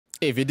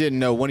If you didn't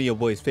know, one of your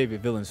boy's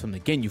favorite villains from the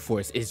Ginyu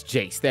Force is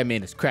Jace. That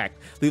man is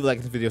cracked. Leave a like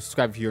in the video,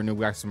 subscribe if you're new.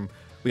 We got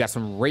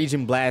some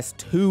Raging Blast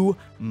 2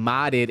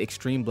 modded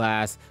Extreme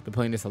Blast. Been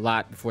playing this a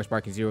lot before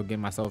Sparking Zero,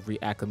 getting myself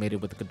reacclimated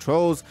with the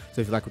controls.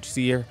 So if you like what you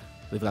see here,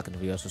 leave a like in the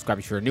video, subscribe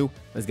if you're new.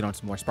 Let's get on to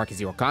some more Sparking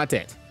Zero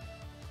content.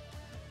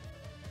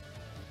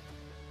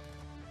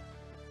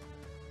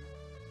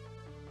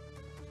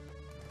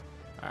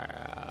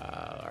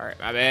 All right,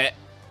 my bad.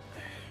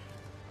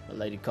 The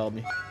lady called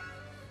me.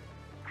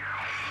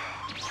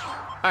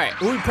 All right,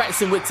 who we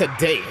practicing with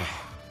today?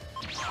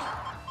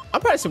 I'm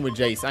practicing with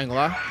Jace. I ain't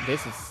gonna lie,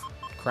 Jace is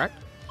cracked.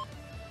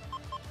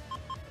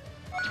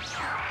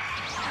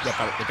 Yeah,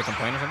 probably with the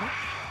complaint or something.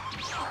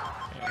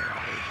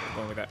 Yeah, we're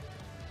going with that.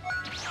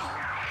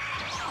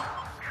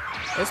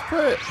 Let's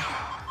put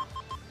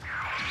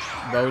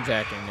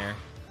Bojack in there.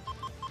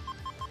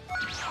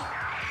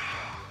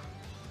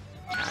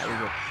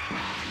 Alright,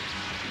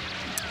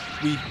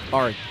 we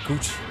are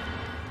Gucci.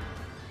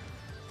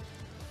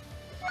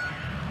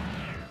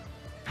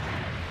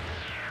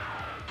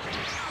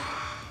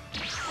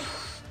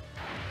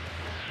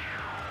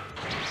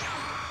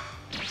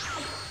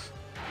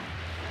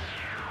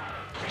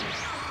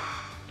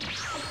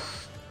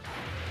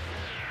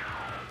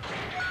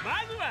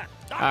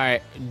 All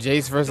right,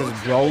 Jace versus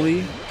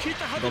Broly,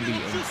 gonna be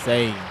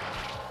insane.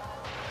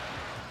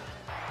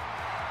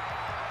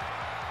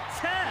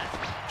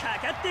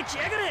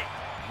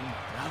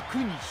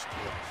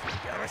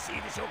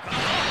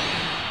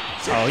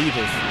 Oh, he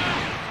just.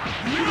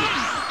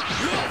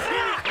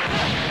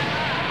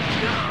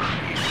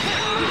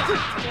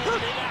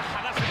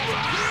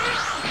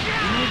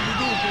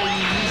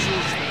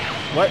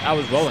 What? I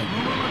was rolling.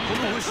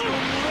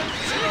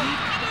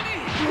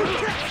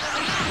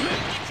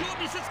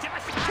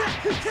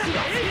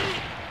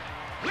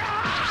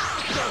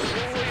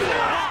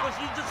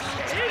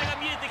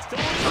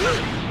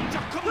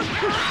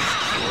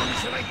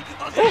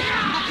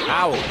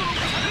 Ow.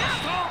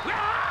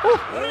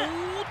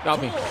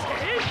 Got me.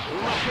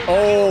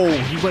 Oh,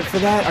 he went for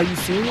that? Are you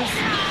serious?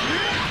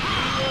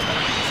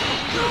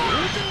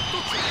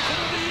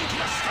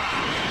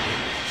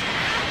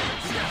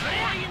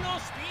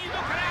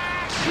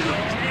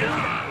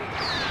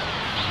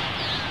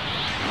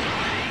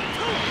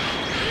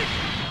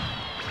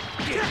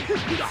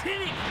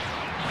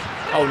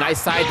 Oh,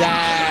 nice side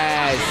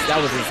dash.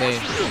 That was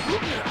insane.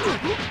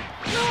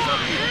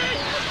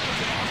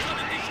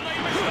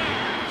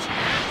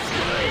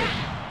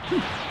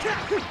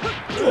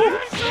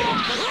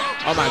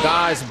 Oh my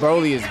gosh,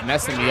 Broly is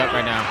messing me up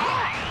right now.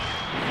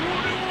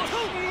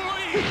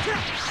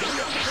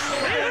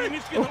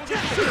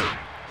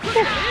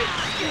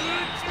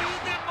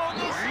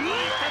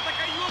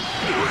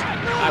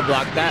 I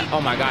blocked that.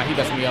 Oh my god, he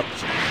messed me up.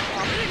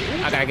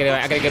 I gotta get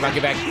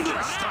back.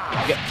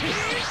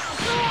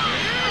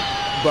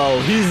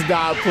 Bro, he's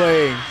not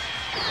playing.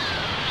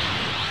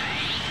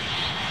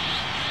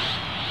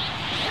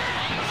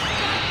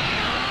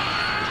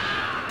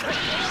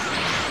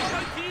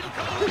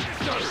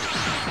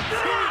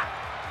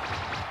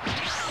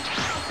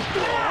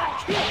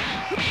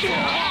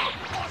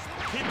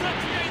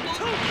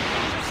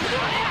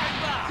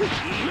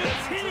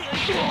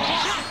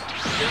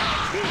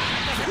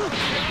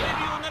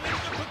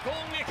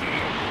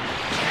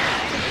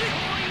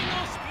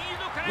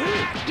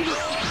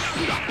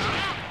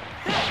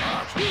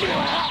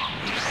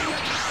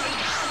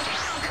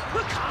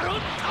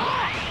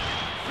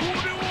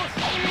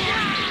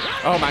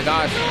 Oh my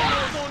gosh.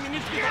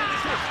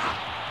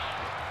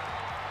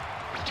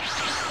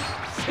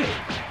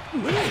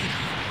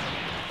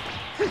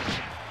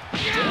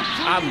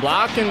 I'm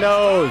blocking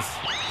those.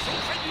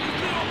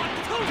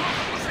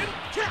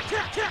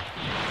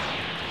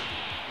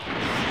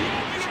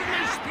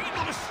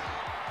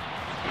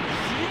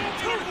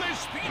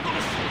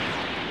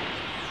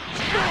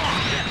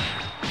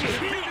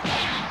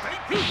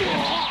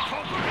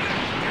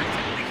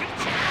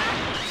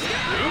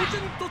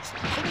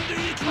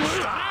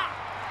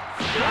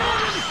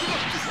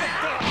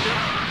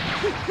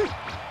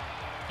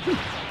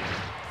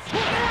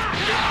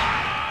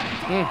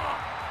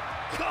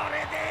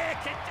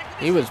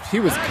 He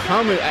was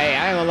coming. Hey,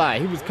 I ain't gonna lie,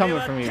 he was coming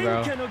for me,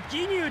 bro. I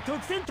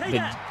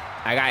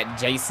got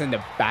Jace in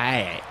the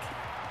bag.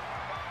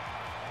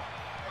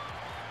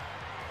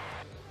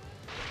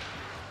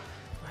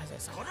 Why is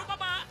that so loud?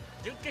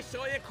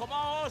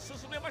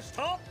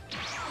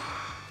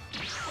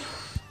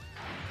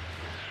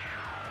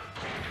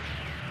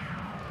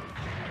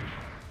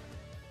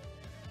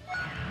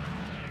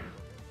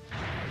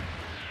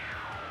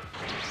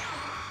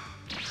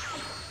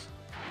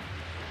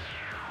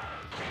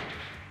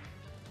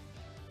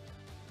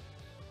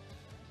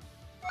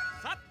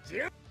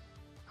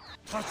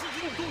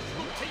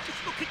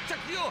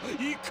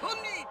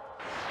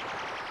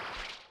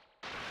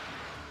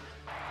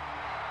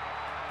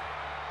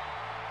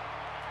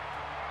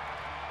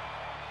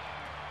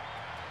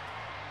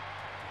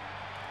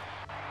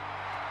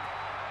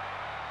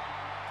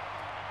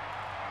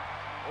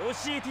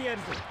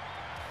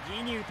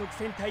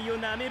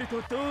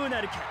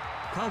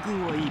 覚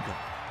悟はいいか。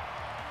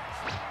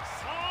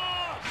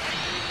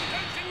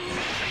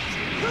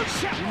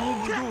この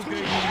武道会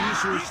に優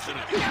勝したら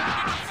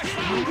そ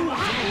のまま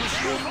その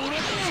星をもらっ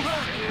てしま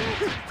う。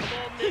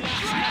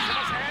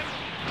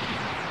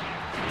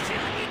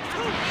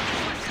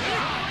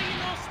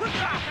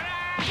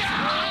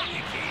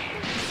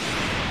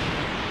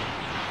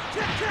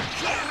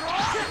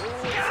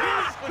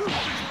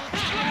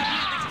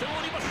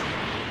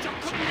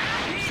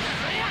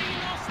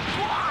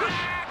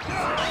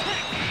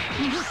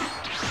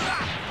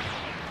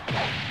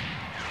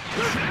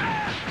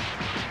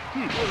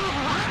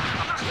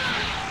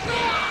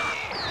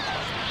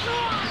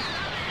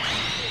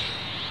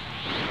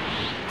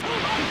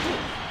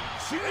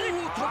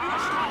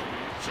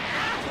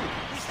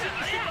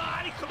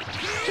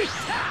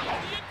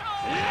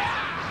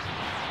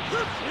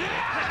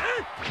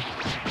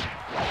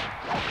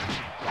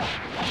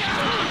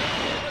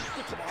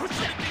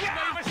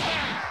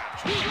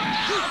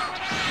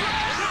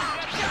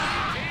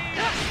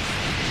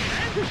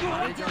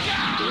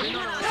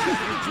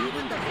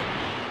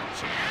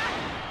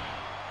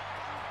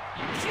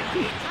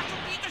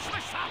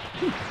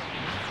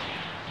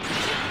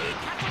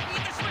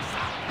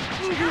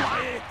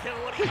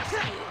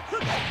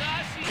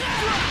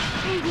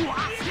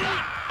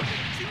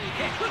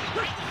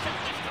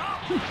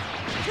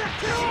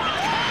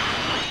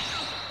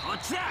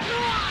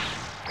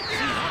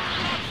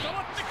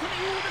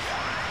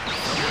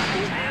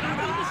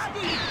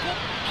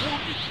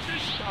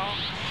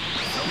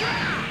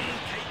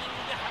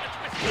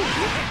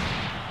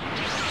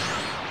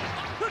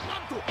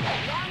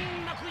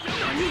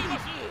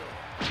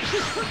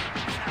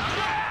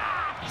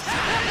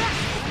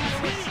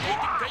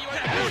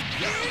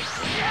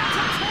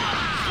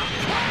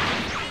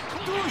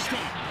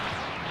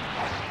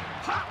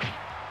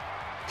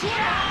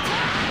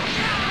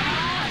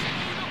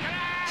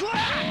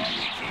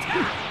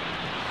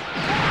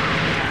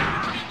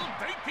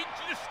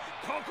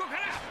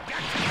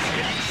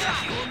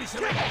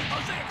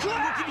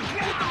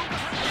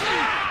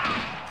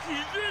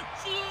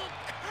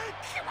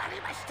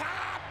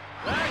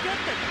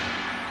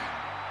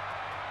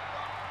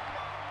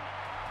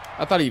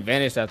I thought he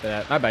vanished after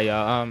that. My bad,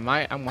 y'all.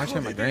 I'm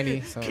watching my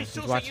granny, so she's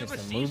watching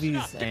some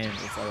movies, and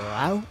it's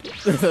loud.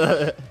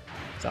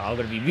 So I'm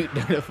gonna be mute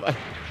during the fight.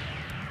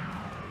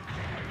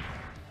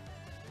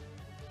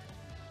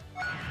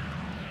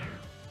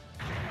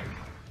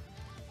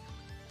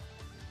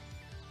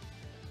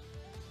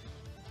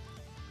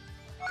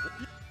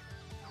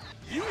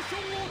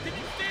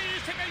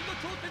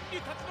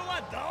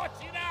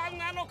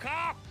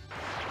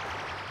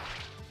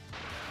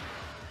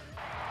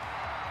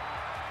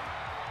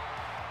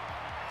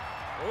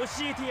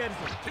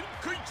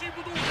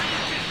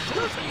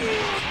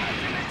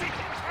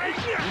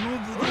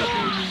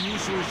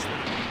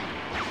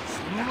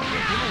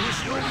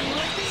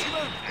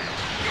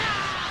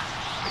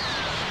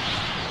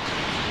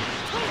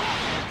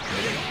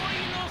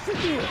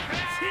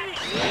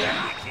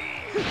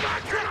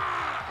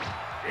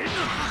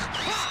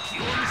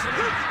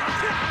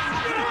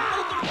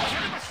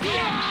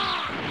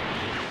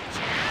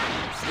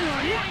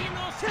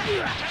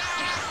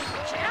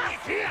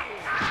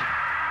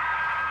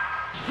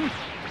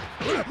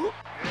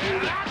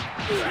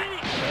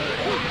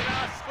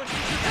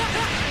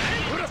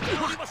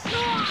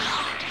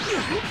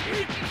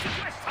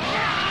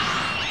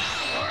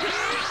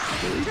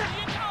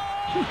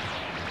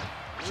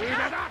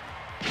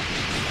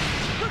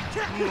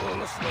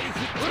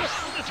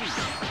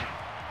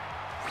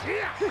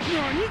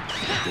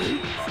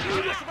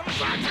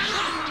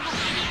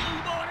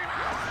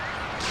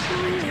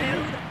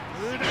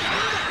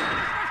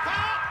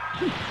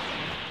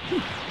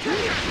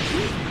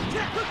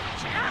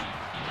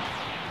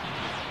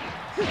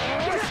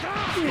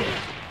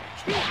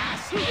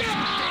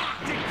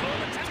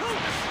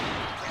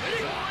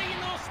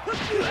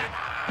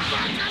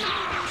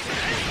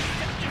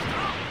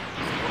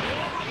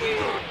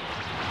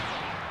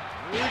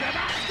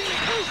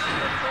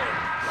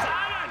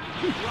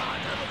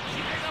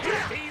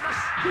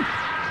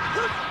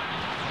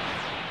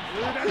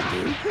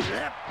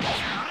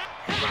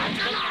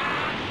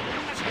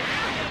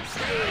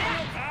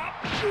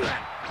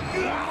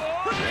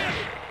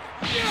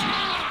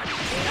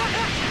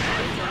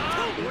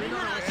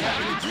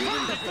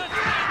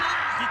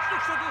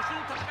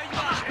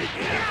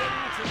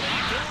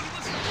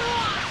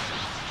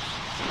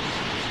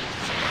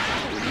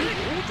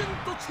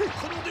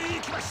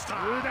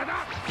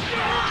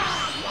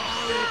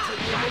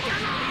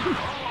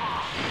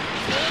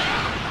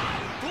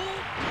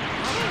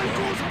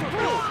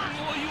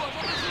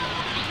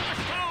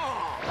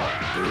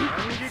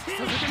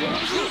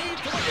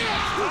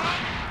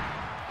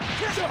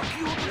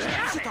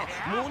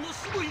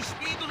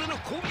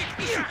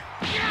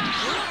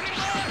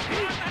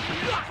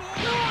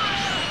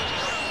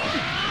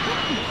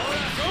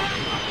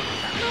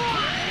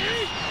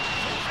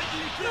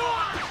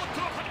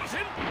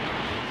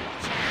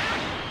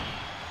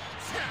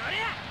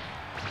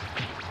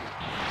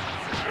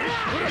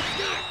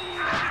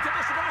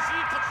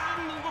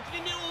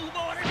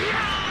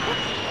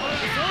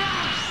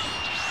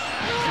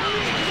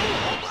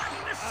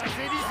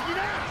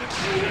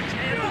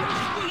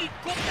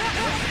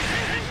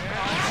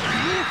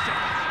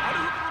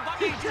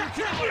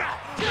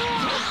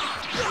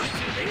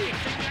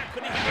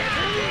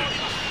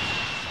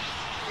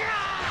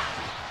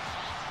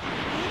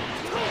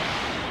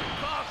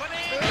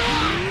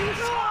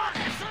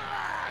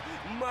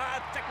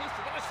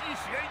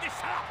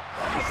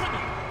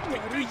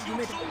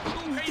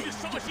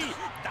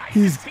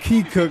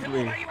 He cooked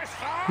me.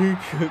 He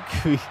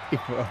cooked me,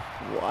 bro.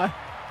 What?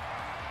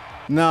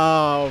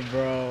 No,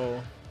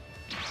 bro.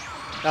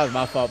 That was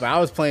my fault, man. I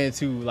was playing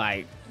too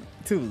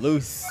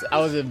loose. I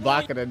wasn't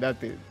blocking or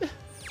nothing.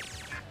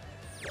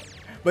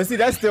 But see,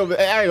 that's still, I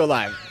ain't gonna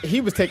lie.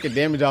 He was taking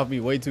damage off me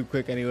way too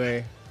quick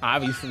anyway.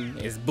 Obviously,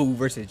 it's Boo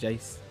versus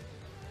Jace.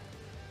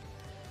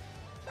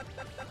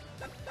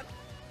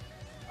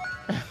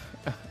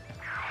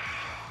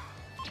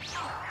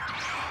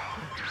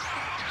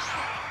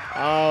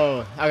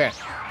 Oh, okay.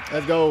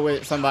 Let's go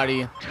with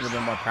somebody a little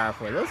bit more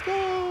powerful. Let's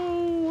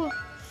go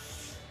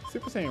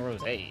Super Saiyan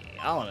Rose. I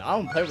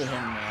don't play with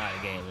him in a lot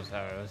of games.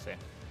 Let's see.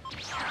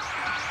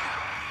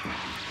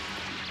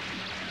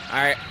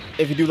 All right.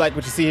 If you do like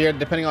what you see here,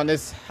 depending on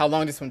this, how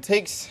long this one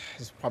takes,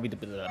 this will probably be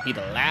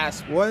the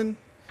last one.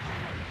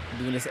 I'm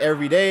doing this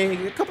every day.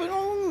 I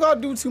don't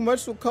gotta do too much.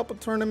 So a couple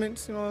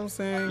tournaments. You know what I'm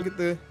saying? Get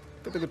the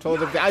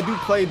controls up. I do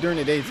play during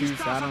the day too,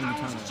 so I don't be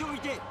trying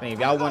to. If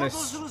y'all want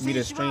me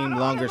to stream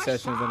longer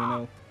sessions, let me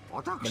know.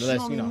 But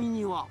unless, you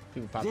know,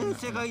 people pop in.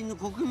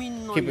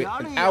 Keep it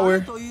an hour,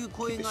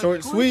 keep it short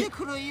and sweet.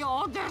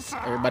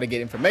 Everybody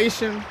get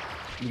information.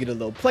 You get a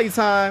little play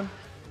time.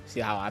 See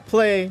how I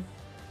play.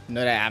 You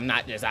know that I'm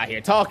not just out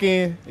here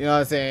talking. You know what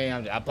I'm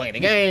saying? I'm playing the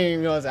game.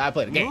 You know what I'm saying? I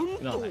play the game. You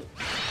know what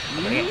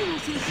I'm saying?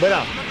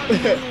 But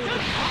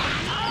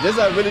just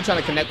really trying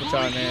to connect with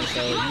y'all, man.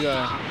 So if you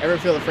ever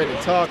feel afraid to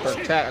talk or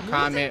chat or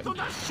comment or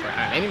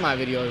any of my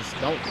videos,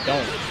 don't.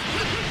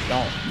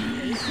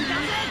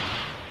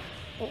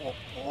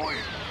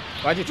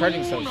 Why'd you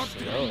charging so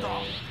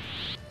slow?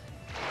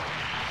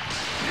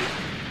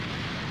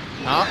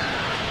 Huh?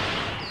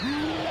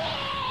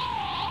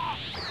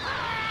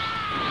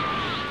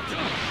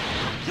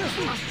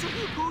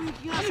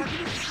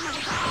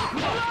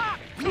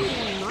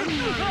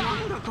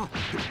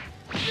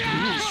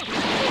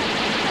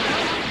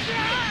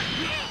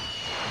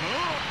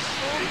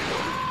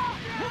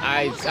 I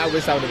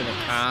wish I would have been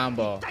a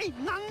combo. I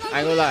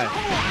ain't gonna lie.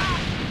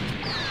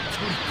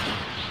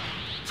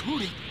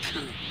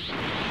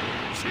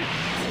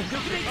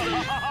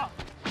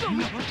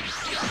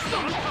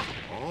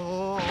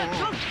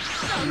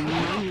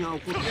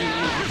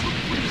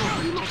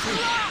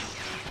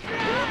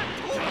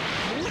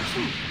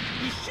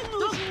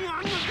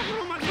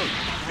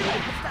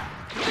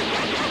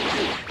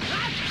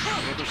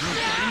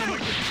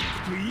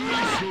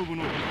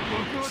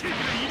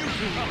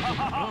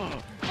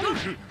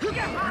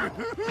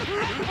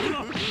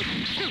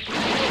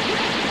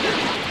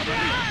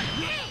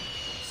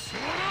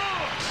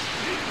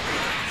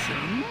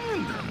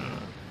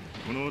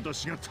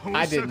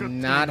 I did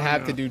not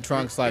have to do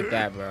trunks like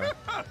that, bro.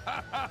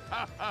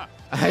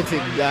 I did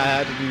not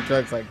have to do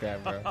trunks like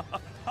that, bro.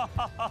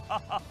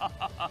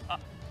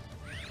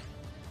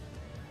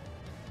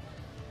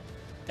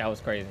 That was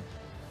crazy.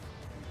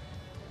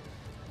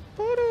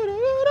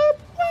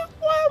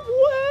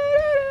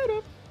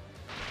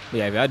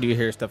 Yeah, I do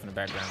hear stuff in the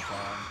background, so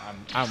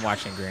I'm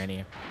watching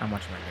Granny. I'm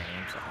watching my Granny.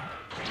 I'm sorry.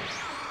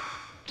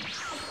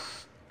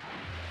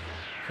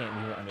 Can't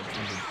hear under 200.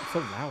 It's so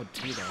loud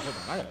too, though. Hold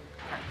on, I gotta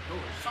go or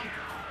something.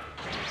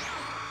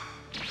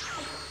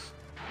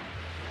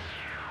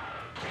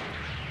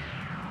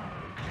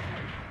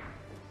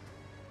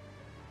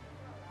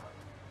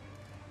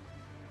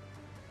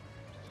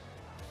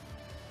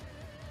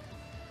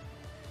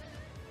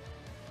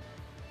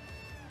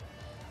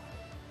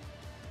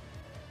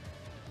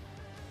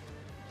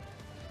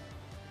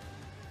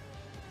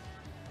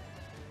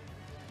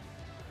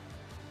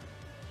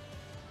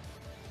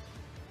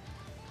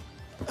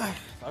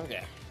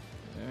 Okay.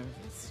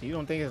 You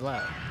don't think it's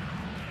loud?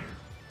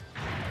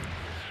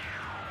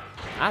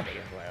 I think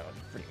it's loud.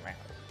 It's pretty loud.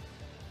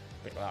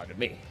 Pretty loud to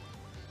me.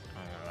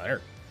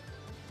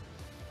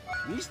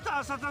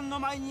 Mr. Satan no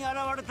前に現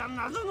れた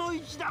謎の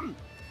一団.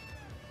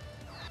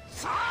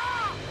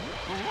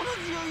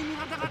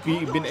 If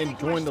you've been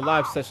enjoying the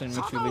live session,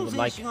 make sure you leave a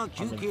like on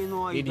the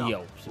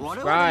video,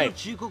 subscribe,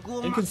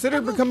 and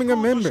consider becoming a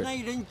member.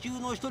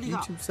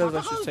 YouTube says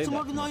I should say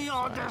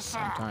that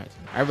sometimes.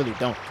 I really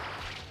don't.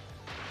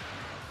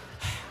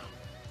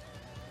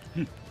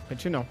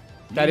 But you know,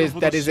 that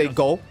is a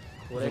goal.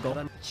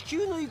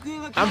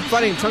 I'm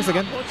fighting Trunks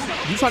again.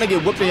 You trying to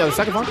get whooped in your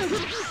second one?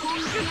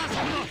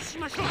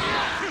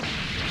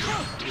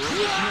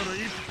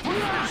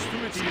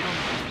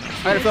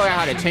 I gotta figure out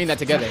how to chain that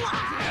together.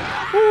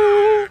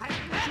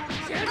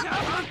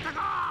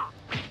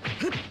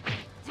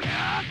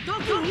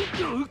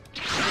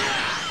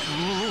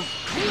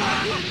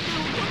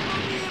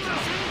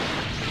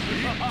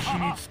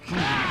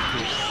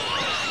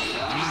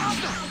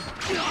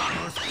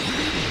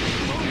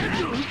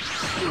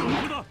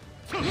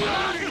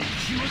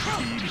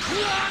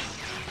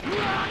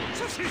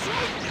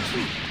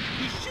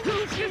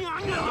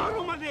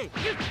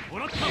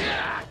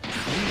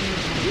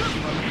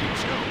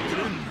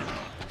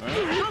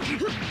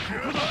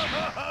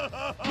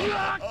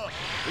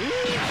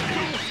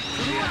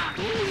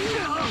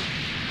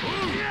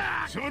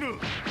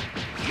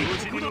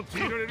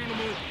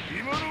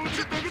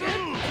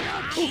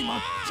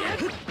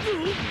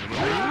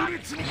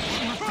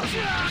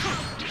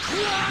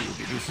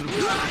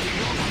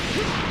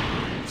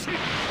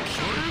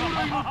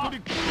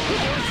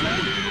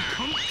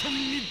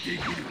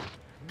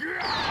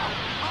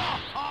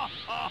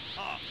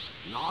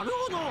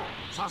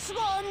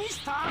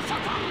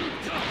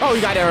 Oh,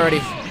 you got it already.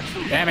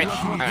 Damn it.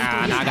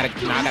 Now I gotta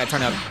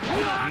turn up.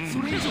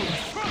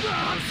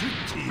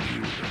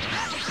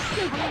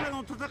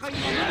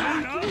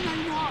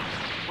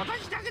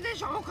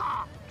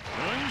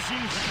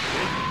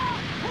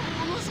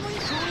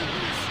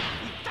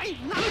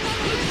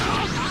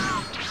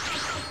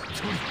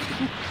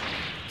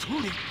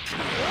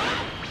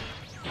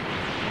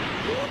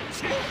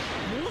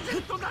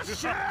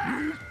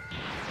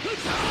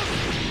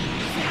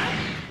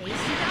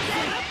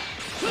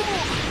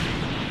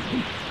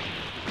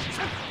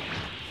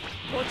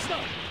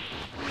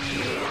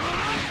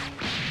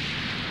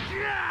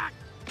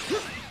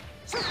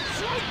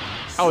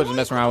 I was just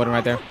messing around with him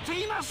right there.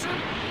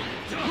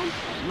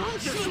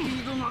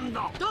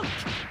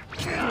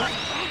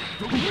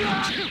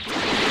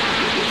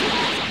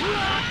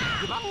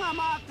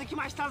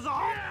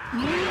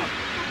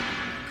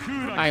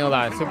 I ain't gonna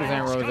lie, Super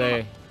Saiyan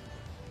Rose,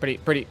 pretty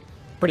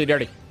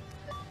dirty.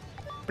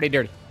 Pretty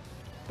dirty.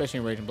 Especially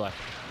in Raging Black.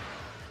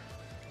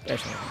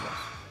 Especially in Raging Black.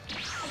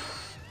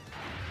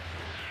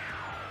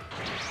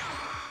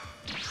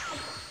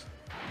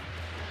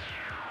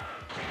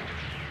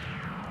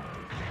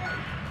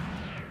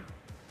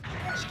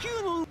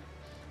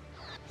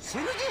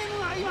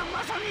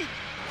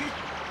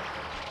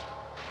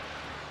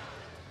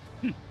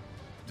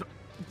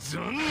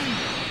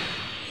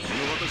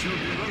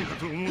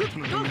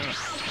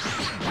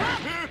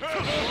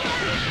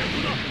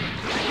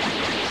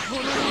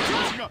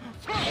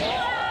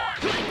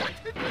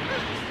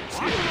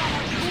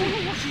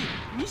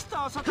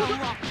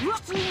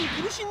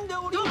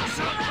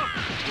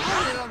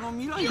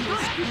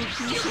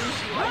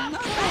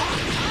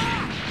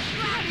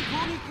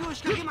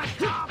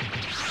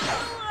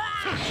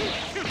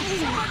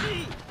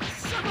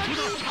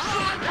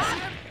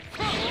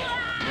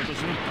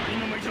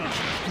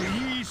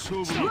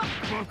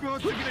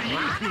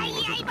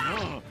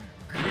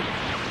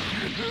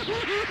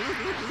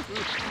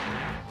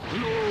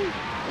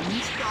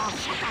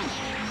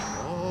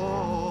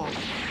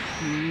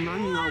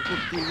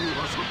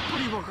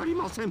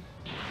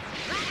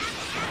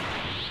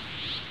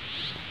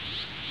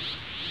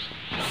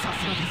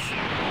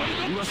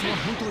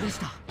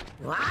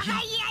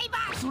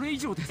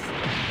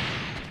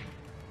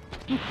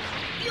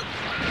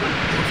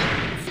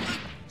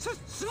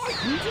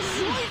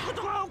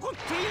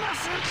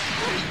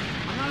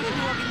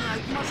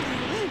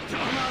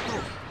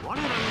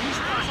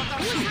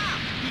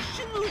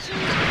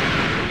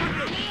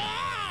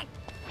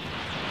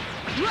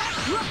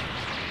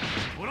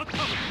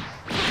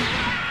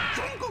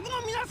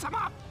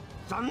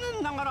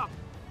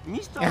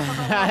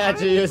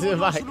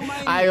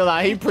 I ain't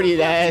lie, he pretty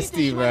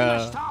nasty,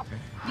 bro.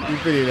 He's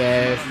pretty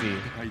nasty.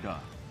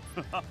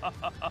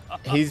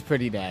 He's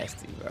pretty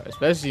nasty, bro.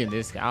 Especially in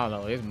this. I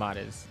don't know. His mod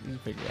is. He's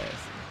pretty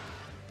nasty.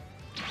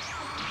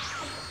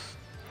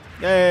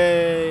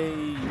 Yay!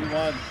 You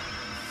won.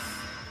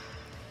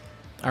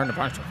 I earned a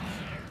punch.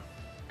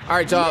 All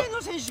right, y'all.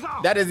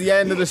 That is the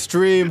end of the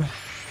stream. I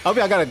hope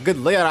y'all got a good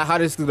layout on how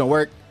this is gonna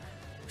work.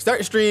 Start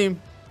your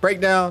stream,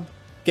 breakdown,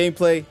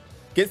 gameplay,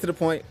 get to the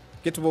point,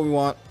 get to what we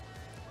want.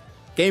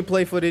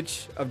 Gameplay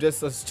footage of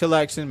just us chill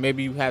action.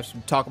 Maybe you have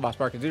some talk about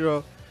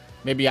SparkingZero.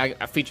 Maybe I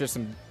feature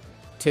some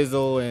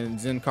Tizzle and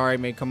Zenkari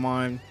may come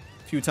on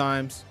a few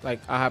times. Like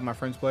I have my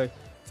friends play.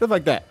 Stuff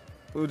like that.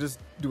 We'll just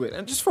do it.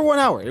 And just for 1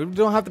 hour. It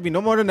don't have to be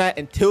no more than that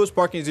until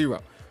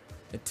SparkingZero.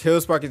 Until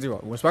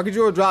SparkingZero. When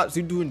SparkingZero drops,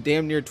 you're doing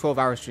damn near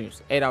 12-hour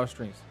streams. 8-hour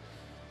streams.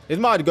 This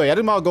mod to go. Yeah,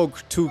 this mod go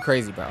too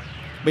crazy, bro.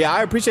 But yeah,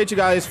 I appreciate you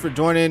guys for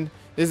joining.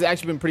 This has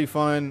actually been pretty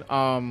fun.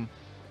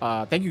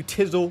 Thank you,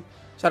 Tizzle.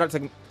 Shout out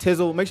to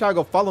Tizzle. Make sure I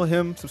go follow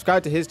him.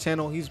 Subscribe to his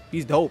channel.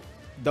 He's dope.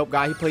 Dope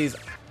guy. He plays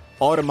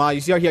all the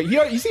mods. You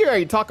see here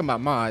already talking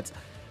about mods.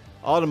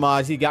 All the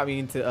mods. He got me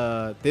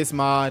into this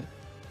mod,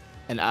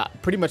 and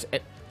pretty much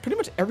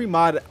every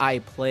mod I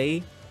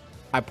play,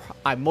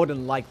 I more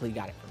than likely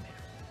got it from him,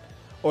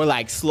 or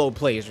like slow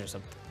plays or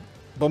something.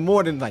 But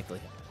more than likely.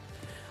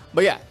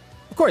 But yeah,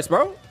 of course,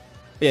 bro.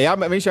 Yeah, y'all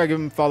make sure I give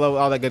him a follow,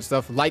 all that good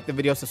stuff. Like the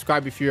video,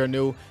 subscribe if you're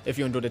new. If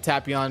you enjoyed the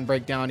Tapion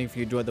breakdown, if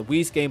you enjoyed the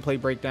Whis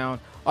gameplay breakdown,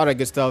 all that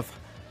good stuff.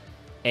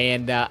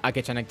 And I'll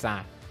catch you next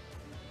time.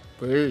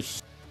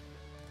 Peace.